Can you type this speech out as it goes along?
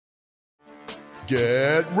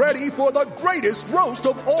Get ready for the greatest roast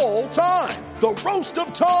of all time, the Roast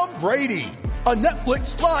of Tom Brady, a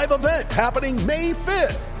Netflix live event happening May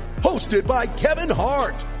 5th. Hosted by Kevin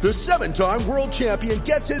Hart, the 7-time world champion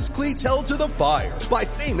gets his cleats held to the fire by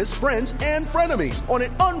famous friends and frenemies on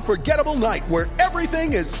an unforgettable night where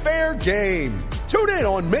everything is fair game. Tune in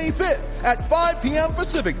on May 5th at 5 p.m.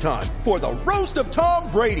 Pacific time for the Roast of Tom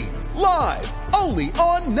Brady, live only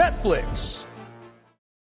on Netflix.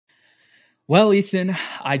 Well, Ethan,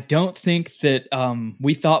 I don't think that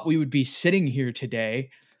we thought we would be sitting here today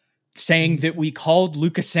saying that we called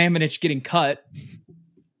Luka Samanic getting cut,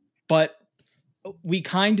 but we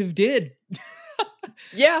kind of did.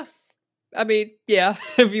 Yeah. I mean, yeah,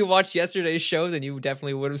 if you watched yesterday's show, then you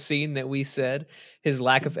definitely would have seen that we said his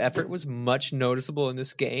lack of effort was much noticeable in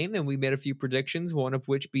this game, and we made a few predictions, one of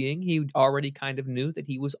which being he already kind of knew that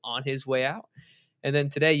he was on his way out. And then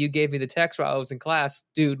today you gave me the text while I was in class,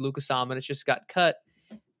 dude, Luka Samanic just got cut.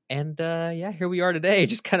 And yeah, here we are today,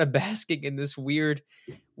 just kind of basking in this weird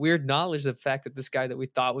knowledge of the fact that this guy that we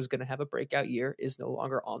thought was going to have a breakout year is no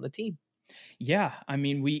longer on the team. Yeah, I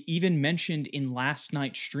mean, we even mentioned in last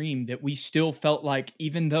night's stream that we still felt like,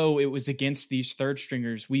 even though it was against these third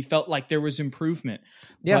stringers, we felt like there was improvement.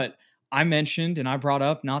 Yeah. But I mentioned, and I brought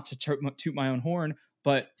up, not to toot my own horn,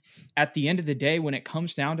 but at the end of the day, when it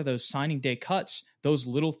comes down to those signing day cuts, those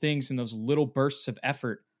little things and those little bursts of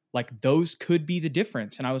effort, like those could be the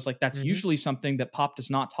difference. And I was like, that's usually something that Pop does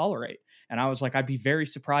not tolerate. And I was like, I'd be very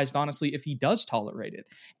surprised, honestly, if he does tolerate it.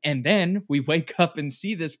 And then we wake up and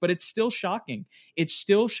see this, but it's still shocking. It's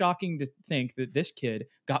still shocking to think that this kid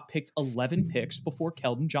got picked 11 picks before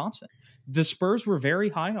Keldon Johnson. The Spurs were very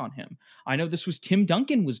high on him. I know this was Tim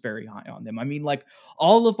Duncan was very high on them. I mean, like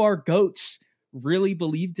all of our GOATs really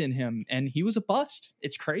believed in him, and he was a bust.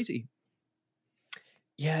 It's crazy.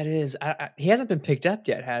 Yeah, it is. He hasn't been picked up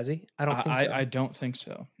yet, has he? I don't think so. I don't think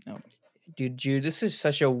so. No. Dude, this is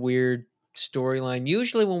such a weird storyline.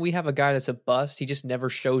 Usually when we have a guy that's a bust, he just never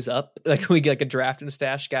shows up. Like we get like a draft and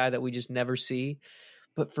stash guy that we just never see.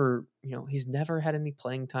 But for, he's never had any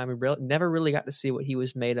playing time. We never really got to see what he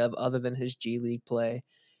was made of other than his G League play.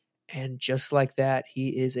 And just like that, he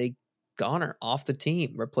is a goner off the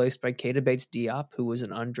team, replaced by Keita Bates-Diop, who was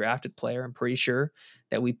an undrafted player, I'm pretty sure,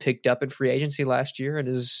 that we picked up in free agency last year and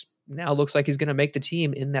is now looks like he's going to make the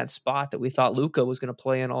team in that spot that we thought Luka was going to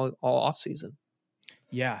play in all offseason.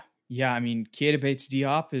 Yeah. I mean, Keita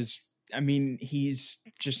Bates-Diop he's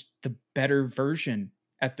just the better version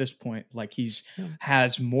at this point. Like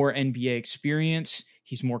has more NBA experience.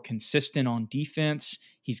 He's more consistent on defense.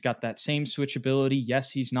 He's got that same switchability.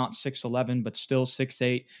 Yes, he's not 6'11", but still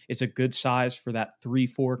 6'8". It's a good size for that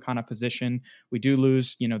 3-4 kind of position. We do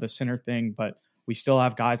lose, the center thing, but we still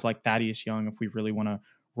have guys like Thaddeus Young if we really want to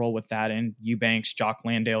roll with that. And Eubanks, Jock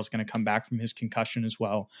Landale is going to come back from his concussion as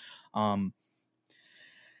well.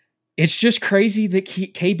 It's just crazy that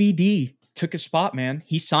KBD took a spot, man.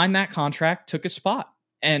 He signed that contract, took a spot.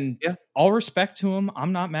 And all respect to him.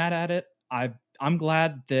 I'm not mad at it. I'm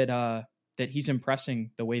glad that he's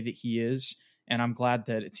impressing the way that he is. And I'm glad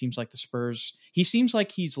that it seems like the Spurs, he seems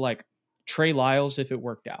like he's like Trey Lyles if it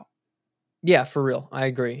worked out. Yeah, for real. I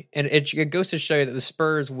agree. And it goes to show you that the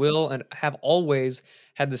Spurs will and have always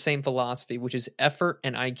had the same philosophy, which is effort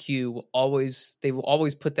and IQ will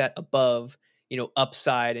always put that above,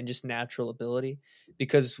 upside and just natural ability.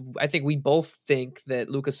 Because I think we both think that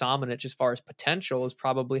Luka Samanic, as far as potential,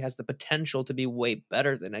 probably has the potential to be way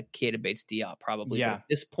better than a Keita Bates-Diop probably. Yeah. But at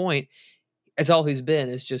this point, it's all he's been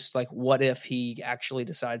is just like, what if he actually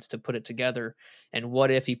decides to put it together? And what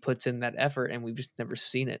if he puts in that effort and we've just never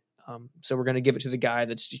seen it? So we're going to give it to the guy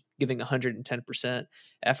that's just giving 110%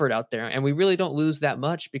 effort out there. And we really don't lose that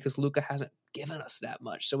much because Luka hasn't given us that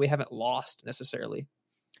much. So we haven't lost necessarily.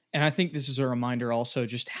 And I think this is a reminder also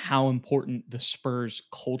just how important the Spurs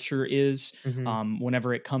culture is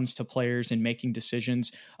whenever it comes to players and making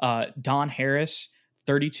decisions. Don Harris,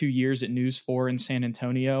 32 years at News 4 in San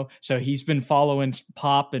Antonio. So he's been following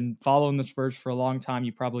Pop and following the Spurs for a long time.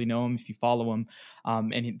 You probably know him if you follow him.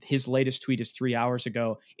 And his latest tweet is 3 hours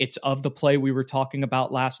ago. It's of the play we were talking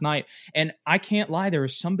about last night. And I can't lie, there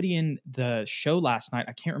was somebody in the show last night,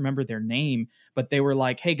 I can't remember their name, but they were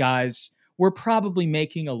like, hey guys, we're probably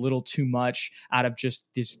making a little too much out of just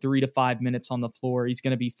this 3 to 5 minutes on the floor. He's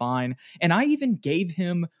going to be fine. And I even gave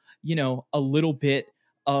him, a little bit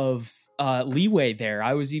of leeway there.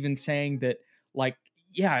 I was even saying that, like,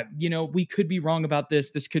 yeah, we could be wrong about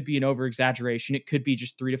this. This could be an over exaggeration. It could be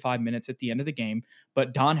just 3 to 5 minutes at the end of the game.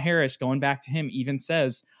 But Don Harris, going back to him, even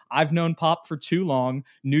says, I've known Pop for too long,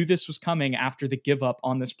 knew this was coming after the give up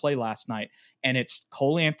on this play last night. And it's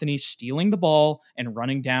Cole Anthony stealing the ball and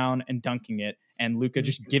running down and dunking it, and Luka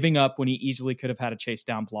just giving up when he easily could have had a chase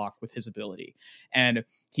down block with his ability. And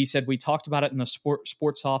he said, we talked about it in the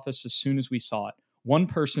sports office as soon as we saw it. One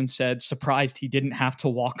person said, surprised he didn't have to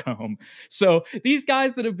walk home. So these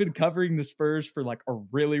guys that have been covering the Spurs for like a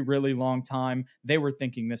really, really long time, they were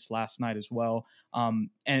thinking this last night as well. And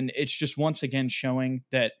it's just once again showing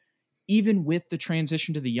that even with the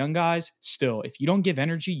transition to the young guys, still, if you don't give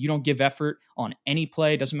energy, you don't give effort on any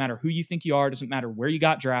play, doesn't matter who you think you are, doesn't matter where you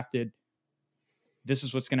got drafted, this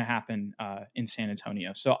is what's going to happen in San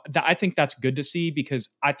Antonio. So I think that's good to see, because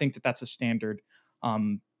I think that that's a standard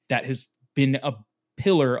that has been a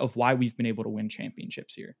pillar of why we've been able to win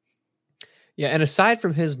championships here. Yeah, and aside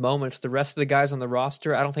from his moments, the rest of the guys on the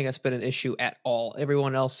roster, I don't think that's been an issue at all.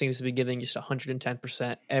 Everyone else seems to be giving just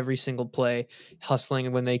 110% every single play,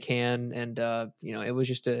 hustling when they can. And,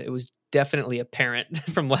 it was definitely apparent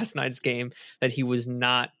from last night's game that he was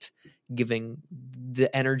not giving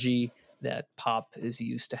the energy that Pop is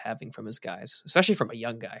used to having from his guys, especially from a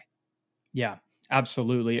young guy. Yeah,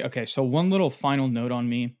 absolutely. Okay, so one little final note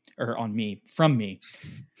from me.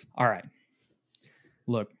 All right.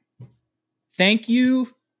 Look, thank you,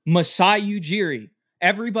 Masai Ujiri.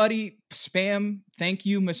 Everybody spam thank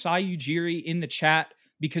you, Masai Ujiri in the chat,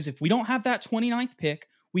 because if we don't have that 29th pick,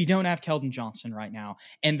 we don't have Keldon Johnson right now.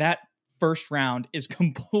 And that first round is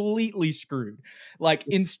completely screwed. Like,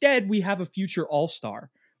 instead, we have a future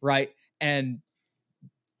all-star, right? And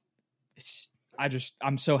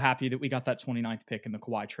I'm so happy that we got that 29th pick in the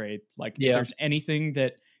Kawhi trade. Like, if there's anything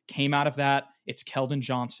that came out of that, it's Keldon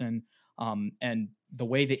Johnson. And the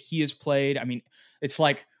way that he has played, I mean, it's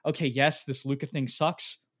like, okay, yes, this Luka thing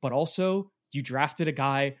sucks, but also you drafted a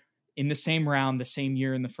guy in the same round, the same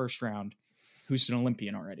year in the first round, who's an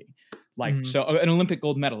Olympian already. Like, so an Olympic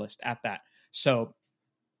gold medalist at that. So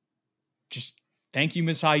just thank you,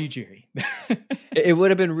 Masai Ujiri. It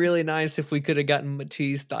would have been really nice if we could have gotten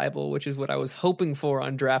Matisse Thybulle, which is what I was hoping for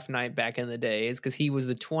on draft night back in the days, because he was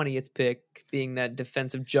the 20th pick, being that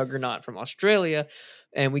defensive juggernaut from Australia.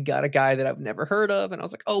 And we got a guy that I've never heard of. And I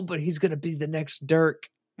was like, oh, but he's going to be the next Dirk.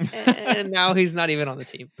 And now he's not even on the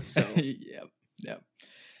team. So yeah.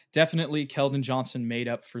 Definitely Keldon Johnson made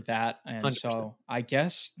up for that. And 100%. So I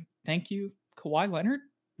guess thank you, Kawhi Leonard,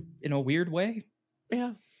 in a weird way.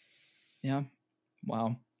 Yeah.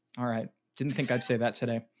 Wow. All right. Didn't think I'd say that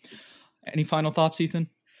today. Any final thoughts, Ethan?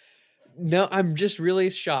 No, I'm just really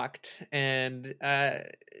shocked. And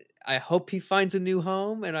I hope he finds a new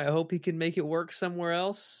home, and I hope he can make it work somewhere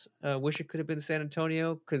else. Wish it could have been San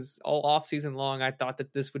Antonio, because all offseason long, I thought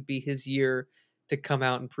that this would be his year to come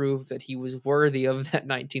out and prove that he was worthy of that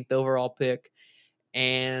 19th overall pick.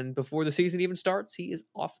 And before the season even starts, he is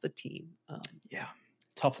off the team.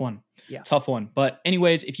 Tough one. But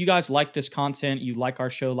anyways, if you guys like this content, you like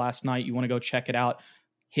our show last night, you want to go check it out,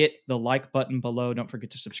 hit the like button below. Don't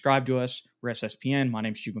forget to subscribe to us. We're SSPN. My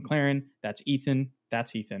name's Jude McLaren. That's Ethan.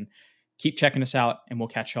 Keep checking us out, and we'll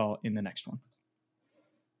catch y'all in the next one.